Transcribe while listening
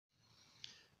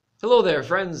Hello there,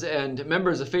 friends and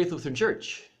members of Faith Lutheran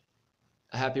Church.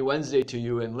 A happy Wednesday to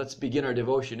you, and let's begin our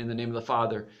devotion in the name of the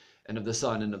Father, and of the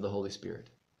Son, and of the Holy Spirit.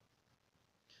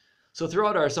 So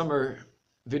throughout our summer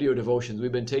video devotions,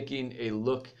 we've been taking a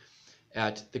look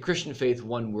at the Christian faith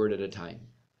one word at a time.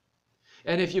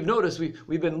 And if you've noticed,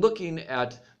 we've been looking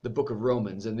at the book of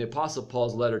Romans and the Apostle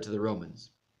Paul's letter to the Romans.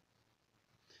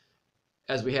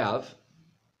 As we have,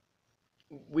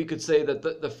 we could say that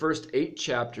the first 8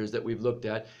 chapters that we've looked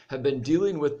at have been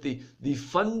dealing with the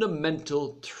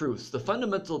fundamental truths, the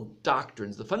fundamental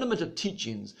doctrines, the fundamental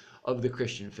teachings of the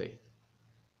Christian faith.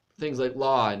 Things like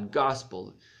law and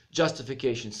gospel,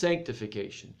 justification,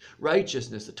 sanctification,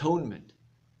 righteousness, atonement.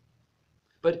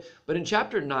 But in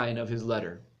chapter 9 of his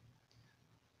letter,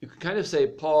 you could kind of say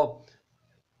Paul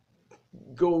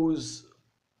goes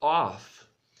off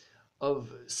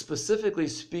of specifically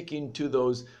speaking to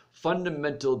those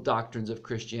fundamental doctrines of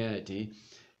Christianity,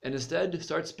 and instead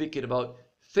start speaking about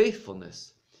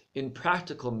faithfulness in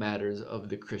practical matters of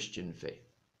the Christian faith.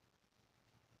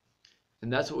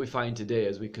 And that's what we find today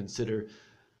as we consider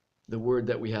the word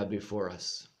that we have before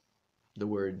us, the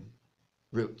word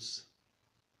roots.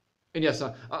 And yes,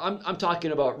 I'm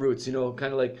talking about roots, kind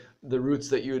of like the roots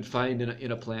that you would find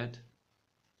in a plant.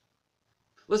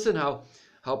 Listen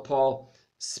how Paul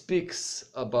speaks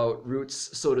about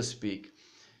roots, so to speak,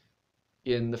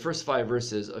 in the first 5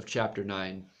 verses of chapter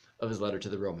 9 of his letter to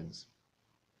the Romans.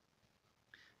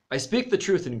 I speak the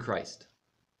truth in Christ.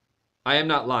 I am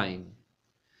not lying.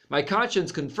 My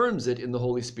conscience confirms it in the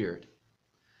Holy Spirit.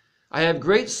 I have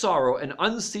great sorrow and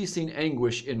unceasing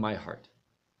anguish in my heart.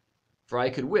 For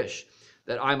I could wish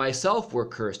that I myself were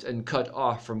cursed and cut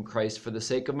off from Christ for the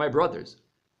sake of my brothers,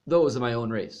 those of my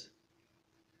own race,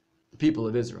 the people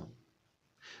of Israel.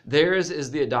 Theirs is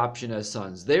the adoption as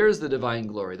sons. Theirs the divine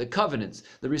glory, the covenants,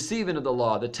 the receiving of the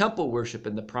law, the temple worship,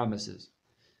 and the promises.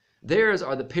 Theirs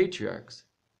are the patriarchs,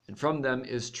 and from them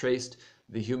is traced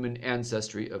the human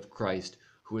ancestry of Christ,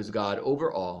 who is God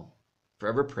over all,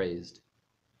 forever praised.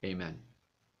 Amen.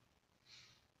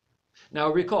 Now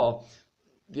recall,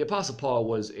 the Apostle Paul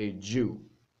was a Jew.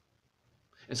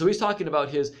 And so he's talking about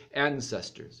his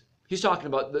ancestors. He's talking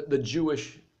about the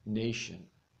Jewish nation.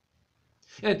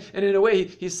 And in a way,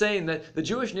 he's saying that the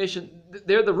Jewish nation,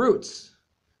 they're the roots.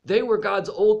 They were God's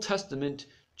Old Testament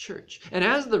church. And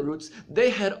as the roots, they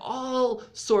had all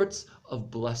sorts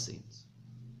of blessings.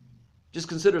 Just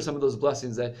consider some of those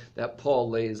blessings that Paul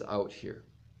lays out here.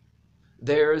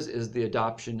 Theirs is the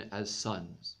adoption as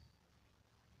sons.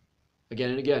 Again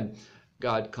and again,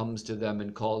 God comes to them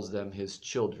and calls them his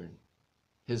children,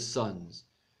 his sons,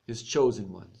 his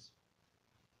chosen ones.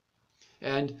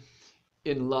 And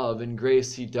in love and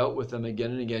grace, he dealt with them again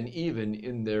and again, even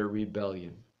in their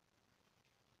rebellion.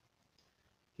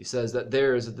 He says that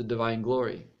theirs is the divine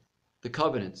glory, the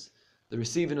covenants, the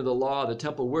receiving of the law, the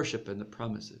temple worship, and the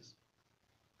promises.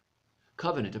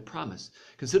 Covenant, a promise.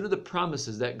 Consider the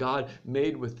promises that God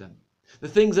made with them, the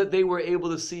things that they were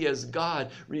able to see as God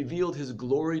revealed his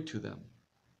glory to them,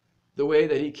 the way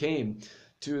that he came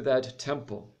to that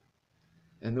temple,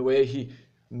 and the way he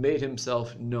made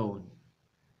himself known.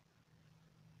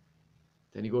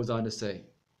 Then he goes on to say,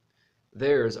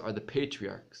 theirs are the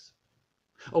patriarchs.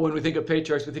 Oh, when we think of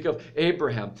patriarchs, we think of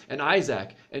Abraham and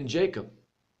Isaac and Jacob.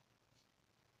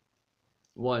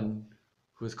 One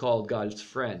who is called God's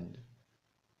friend.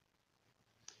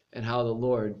 And how the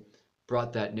Lord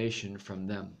brought that nation from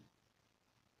them.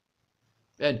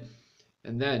 And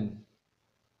then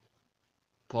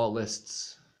Paul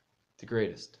lists the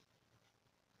greatest.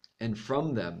 And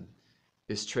from them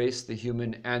is traced the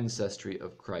human ancestry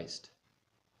of Christ.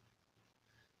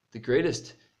 The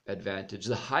greatest advantage,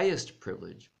 the highest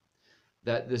privilege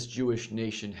that this Jewish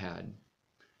nation had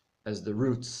as the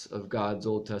roots of God's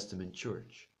Old Testament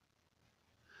church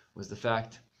was the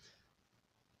fact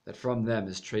that from them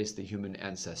is traced the human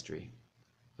ancestry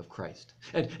of Christ.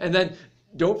 And then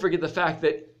don't forget the fact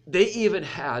that they even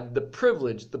had the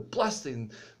privilege, the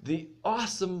blessing, the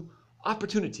awesome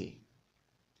opportunity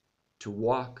to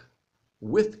walk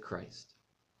with Christ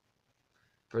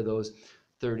for those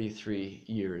 33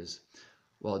 years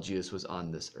while Jesus was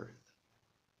on this earth.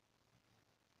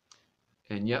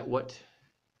 And yet what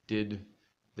did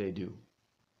they do?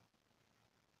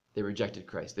 They rejected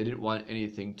Christ. They didn't want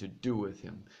anything to do with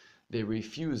him. They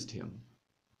refused him.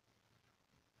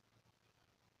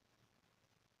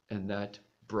 And that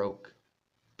broke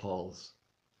Paul's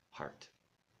heart.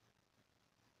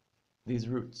 These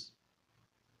roots,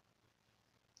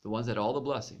 the ones that had all the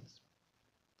blessings,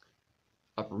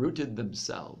 uprooted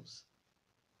themselves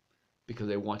because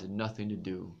they wanted nothing to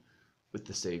do with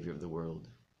the Savior of the world,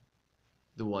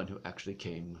 the one who actually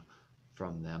came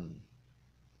from them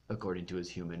according to his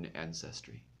human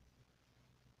ancestry.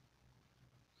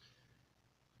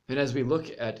 And as we look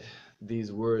at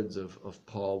these words of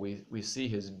Paul, we see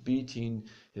his beating,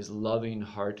 his loving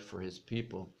heart for his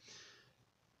people.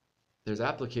 There's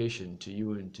application to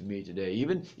you and to me today,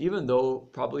 even though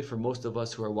probably for most of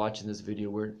us who are watching this video,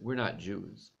 we're not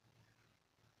Jews.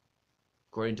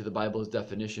 According to the Bible's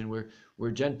definition,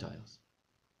 we're Gentiles.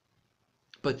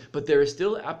 But there is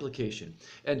still application.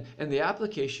 And the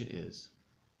application is,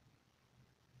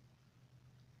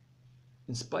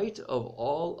 in spite of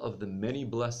all of the many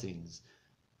blessings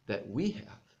that we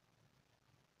have,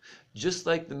 just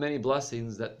like the many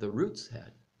blessings that the roots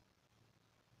had,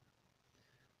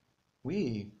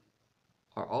 we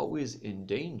are always in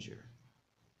danger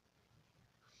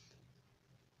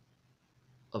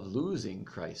of losing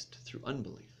Christ through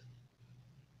unbelief.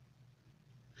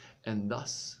 And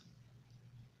thus,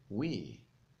 we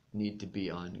need to be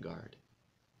on guard.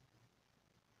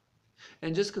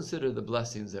 And just consider the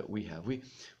blessings that we have.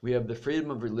 We have the freedom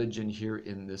of religion here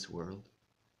in this world.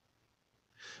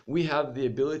 We have the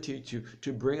ability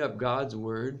to bring up God's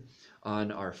word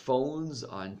on our phones,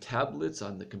 on tablets,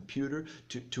 on the computer,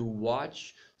 to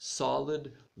watch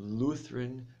solid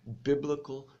Lutheran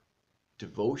biblical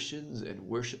devotions and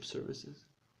worship services.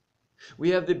 We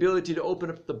have the ability to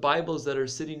open up the Bibles that are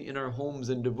sitting in our homes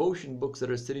and devotion books that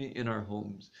are sitting in our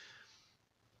homes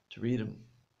to read them.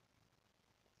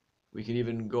 We can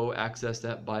even go access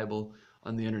that Bible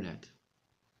on the internet.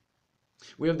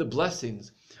 We have the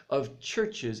blessings of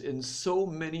churches in so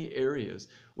many areas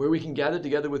where we can gather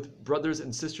together with brothers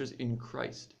and sisters in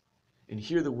Christ and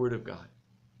hear the Word of God.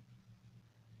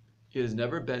 It has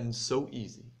never been so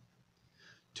easy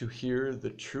to hear the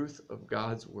truth of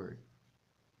God's Word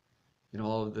in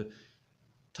all of the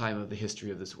time of the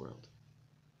history of this world.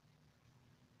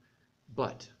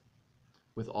 But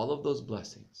with all of those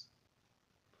blessings,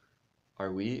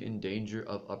 are we in danger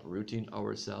of uprooting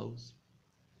ourselves?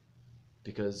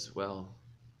 Because, well,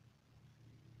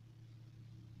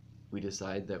 we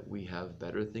decide that we have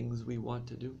better things we want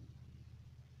to do.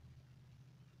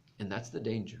 And that's the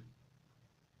danger.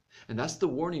 And that's the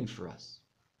warning for us,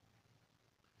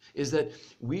 is that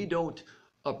we don't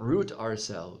uproot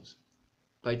ourselves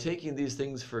by taking these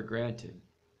things for granted,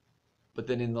 but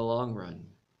then in the long run,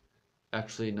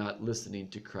 actually not listening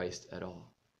to Christ at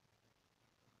all.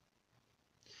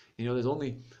 You know, there's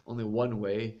only one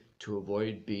way to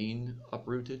avoid being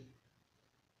uprooted.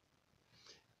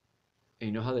 And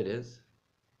you know how that is?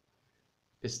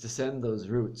 It's to send those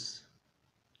roots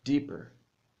deeper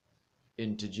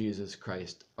into Jesus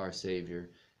Christ, our Savior,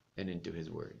 and into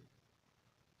His Word.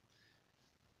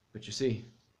 But you see,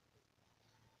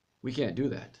 we can't do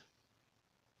that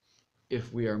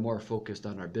if we are more focused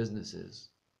on our businesses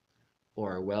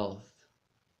or our wealth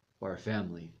or our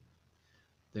family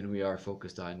than we are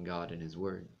focused on God and His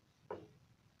Word.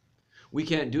 We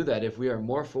can't do that if we are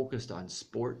more focused on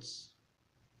sports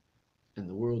and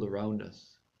the world around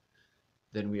us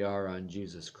than we are on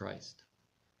Jesus Christ.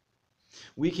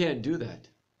 We can't do that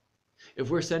if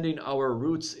we're sending our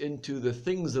roots into the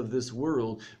things of this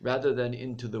world rather than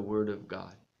into the Word of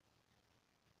God.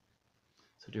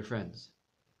 So, dear friends,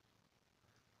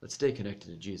 let's stay connected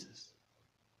to Jesus.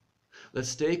 Let's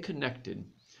stay connected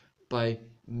by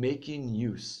making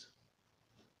use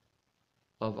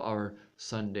of our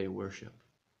Sunday worship.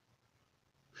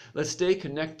 Let's stay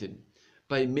connected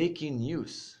by making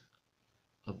use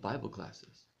of Bible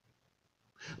classes.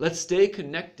 Let's stay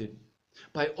connected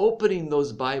by opening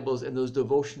those Bibles and those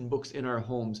devotion books in our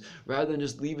homes rather than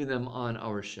just leaving them on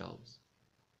our shelves.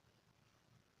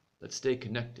 Let's stay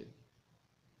connected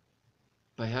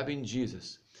by having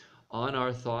Jesus on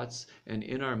our thoughts and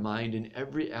in our mind in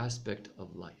every aspect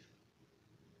of life.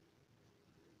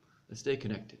 Let's stay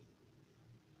connected.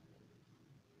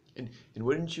 And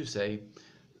wouldn't you say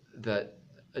that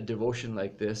a devotion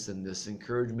like this and this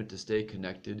encouragement to stay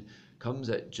connected comes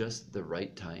at just the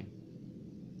right time?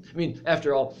 I mean,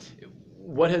 after all,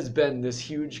 what has been this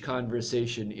huge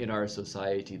conversation in our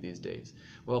society these days?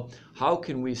 Well, how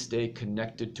can we stay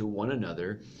connected to one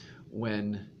another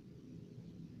when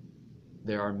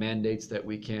there are mandates that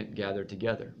we can't gather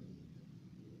together?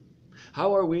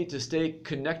 How are we to stay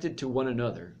connected to one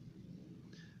another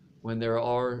when there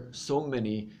are so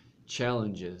many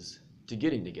challenges to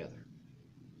getting together?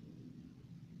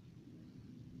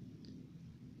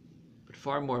 But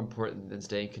far more important than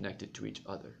staying connected to each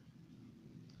other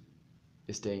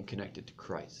is staying connected to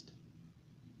Christ.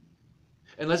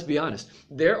 And let's be honest,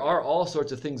 there are all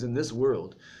sorts of things in this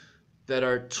world that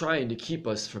are trying to keep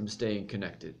us from staying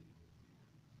connected.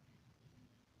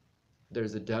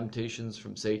 There's the temptations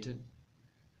from Satan.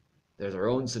 There's our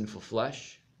own sinful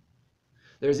flesh.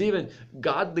 There's even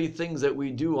godly things that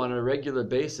we do on a regular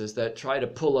basis that try to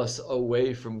pull us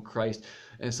away from Christ,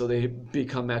 and so they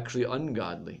become actually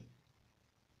ungodly.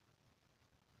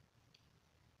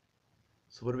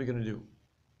 So what are we going to do?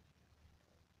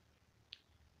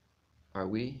 Are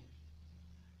we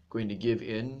going to give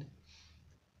in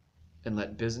and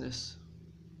let business,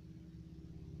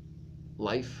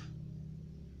 life,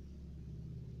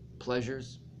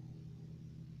 pleasures,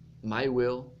 my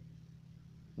will,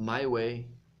 my way,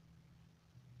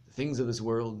 the things of this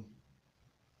world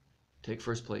take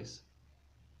first place?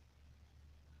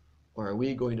 Or are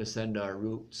we going to send our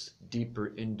roots deeper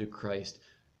into Christ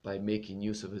by making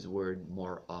use of his word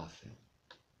more often?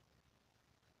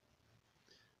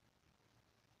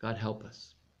 God help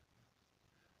us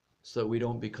so that we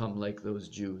don't become like those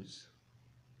Jews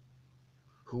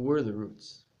who were the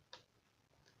roots,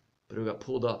 but who got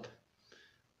pulled up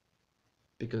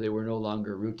because they were no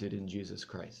longer rooted in Jesus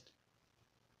Christ.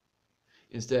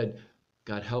 Instead,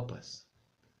 God help us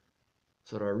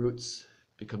so that our roots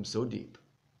become so deep,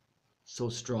 so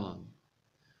strong,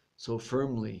 so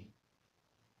firmly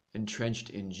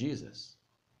entrenched in Jesus,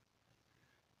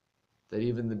 that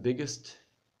even the biggest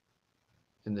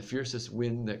and the fiercest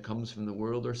wind that comes from the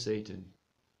world or Satan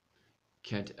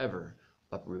can't ever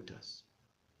uproot us.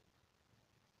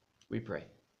 We pray.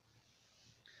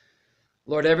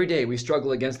 Lord, every day we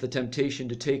struggle against the temptation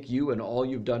to take you and all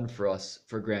you've done for us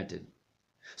for granted.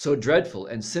 So dreadful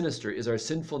and sinister is our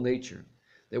sinful nature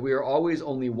that we are always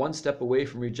only one step away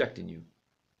from rejecting you.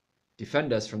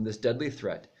 Defend us from this deadly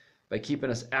threat by keeping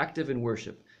us active in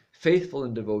worship, faithful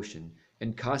in devotion,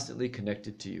 and constantly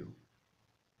connected to you.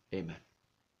 Amen.